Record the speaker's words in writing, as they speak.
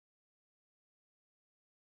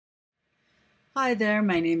Hi there,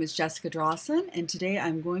 my name is Jessica Drossin, and today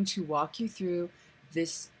I'm going to walk you through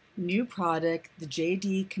this new product, the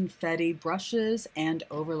JD Confetti brushes and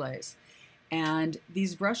overlays. And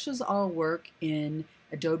these brushes all work in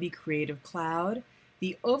Adobe Creative Cloud.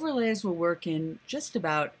 The overlays will work in just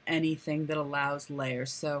about anything that allows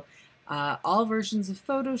layers. So all versions of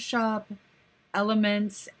Photoshop,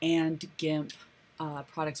 Elements, and GIMP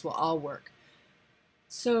products will all work.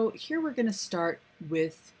 So here we're going to start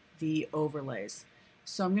with the overlays.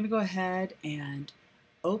 So I'm going to go ahead and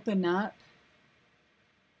open up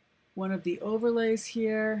one of the overlays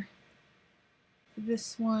here.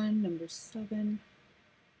 This one, number 7.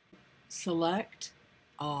 Select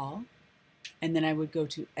all, and then I would go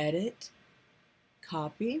to Edit,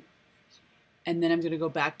 Copy, and then I'm going to go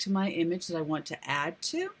back to my image that I want to add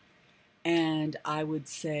to, and I would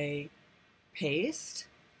say Paste.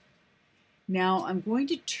 Now I'm going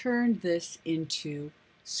to turn this into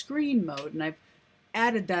screen mode, and I've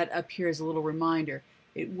added that up here as a little reminder.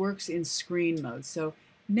 It works in screen mode. So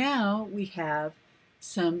now we have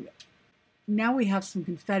some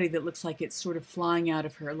confetti that looks like it's sort of flying out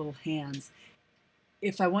of her little hands.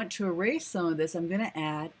 If I want to erase some of this, I'm going to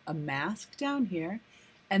add a mask down here,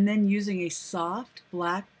 and then using a soft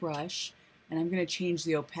black brush, and I'm going to change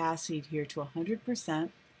the opacity here to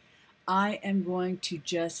 100%, I am going to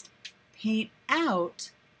just paint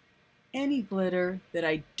out any glitter that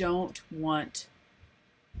I don't want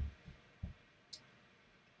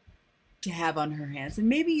to have on her hands. And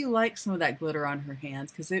maybe you like some of that glitter on her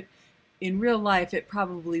hands, because in real life it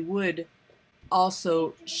probably would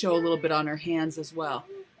also show a little bit on her hands as well.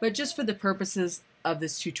 But just for the purposes of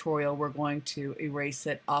this tutorial, we're going to erase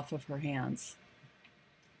it off of her hands.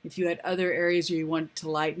 If you had other areas where you wanted to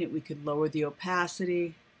lighten it, we could lower the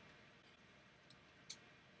opacity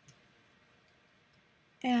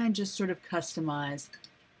and just sort of customize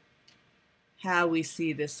how we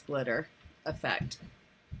see this glitter effect.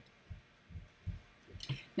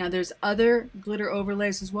 Now there's other glitter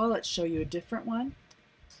overlays as well. Let's show you a different one.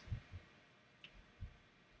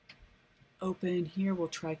 Open here, we'll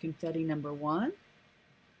try confetti number 1.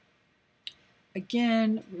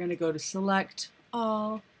 Again, we're going to go to Select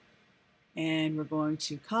All, and we're going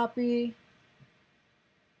to Copy,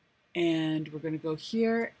 and we're going to go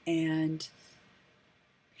here and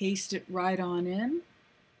paste it right on in.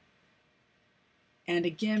 And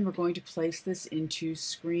again, we're going to place this into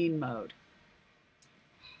screen mode.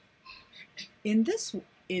 In this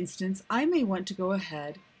instance, I may want to go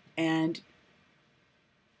ahead and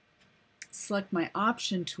select my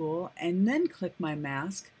option tool and then click my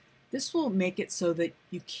mask. This will make it so that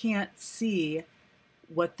you can't see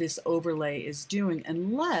what this overlay is doing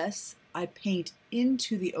unless I paint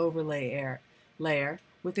into the overlay layer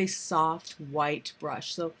with a soft white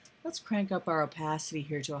brush. So let's crank up our opacity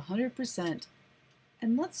here to 100%,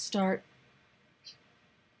 and let's start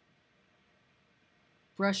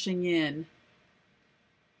brushing in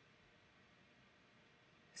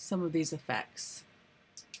some of these effects.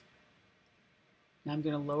 Now I'm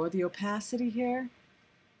going to lower the opacity here.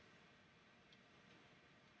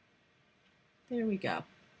 There we go.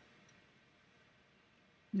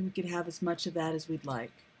 And we could have as much of that as we'd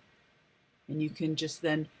like. And you can just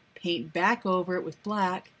then paint back over it with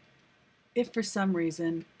black if for some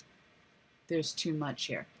reason there's too much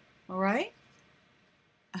here. All right?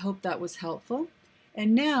 I hope that was helpful.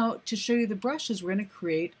 And now to show you the brushes, we're going to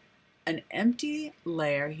create an empty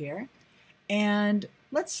layer here. And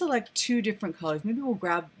let's select 2 different colors. Maybe we'll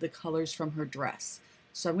grab the colors from her dress.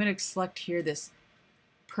 So I'm going to select here this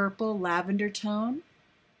purple lavender tone.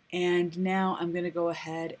 And now I'm going to go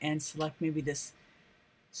ahead and select maybe this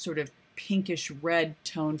sort of pinkish red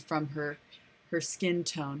tone from her skin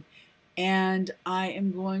tone. And I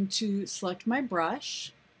am going to select my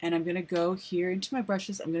brush, and I'm going to go here into my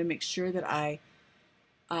brushes. I'm going to make sure that I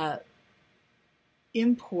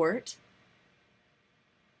import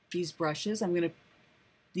these brushes.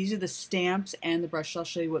 These are the stamps and the brushes. I'll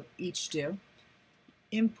show you what each do.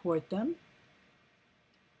 Import them.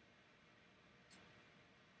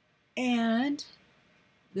 And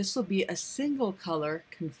this will be a single color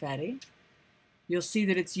confetti. You'll see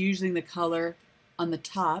that it's using the color on the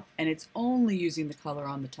top, and it's only using the color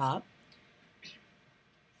on the top.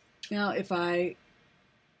 Now if I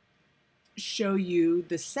show you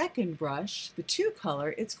the second brush, the 2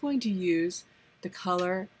 color, it's going to use the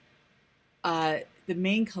color, the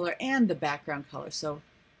main color and the background color. So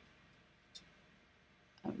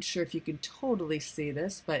I'm not sure if you can totally see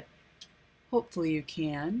this, but hopefully you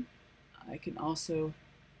can. I can also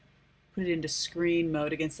put it into screen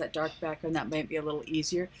mode against that dark background. That might be a little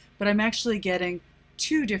easier, but I'm actually getting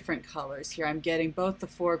two different colors here. I'm getting both the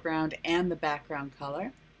foreground and the background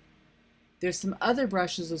color. There's some other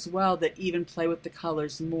brushes as well that even play with the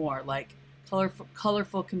colors more, like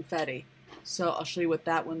colorful confetti. So I'll show you what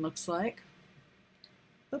that one looks like.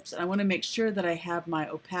 Oops, I want to make sure that I have my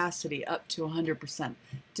opacity up to 100%.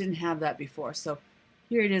 Didn't have that before. So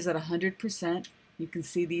here it is at 100%. You can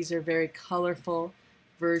see these are very colorful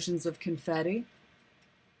versions of confetti.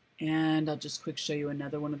 And I'll just quick show you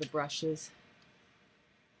another one of the brushes.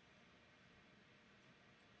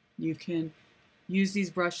 You can use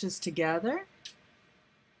these brushes together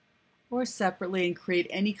or separately and create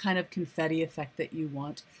any kind of confetti effect that you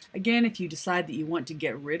want. Again, if you decide that you want to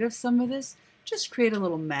get rid of some of this, just create a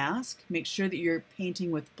little mask. Make sure that you're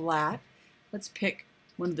painting with black. Let's pick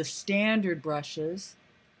one of the standard brushes,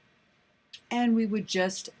 and we would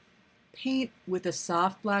just paint with a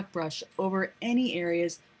soft black brush over any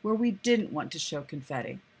areas where we didn't want to show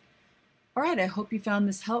confetti. All right, I hope you found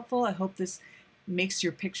this helpful. I hope this makes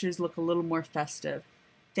your pictures look a little more festive.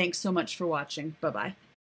 Thanks so much for watching. Bye-bye.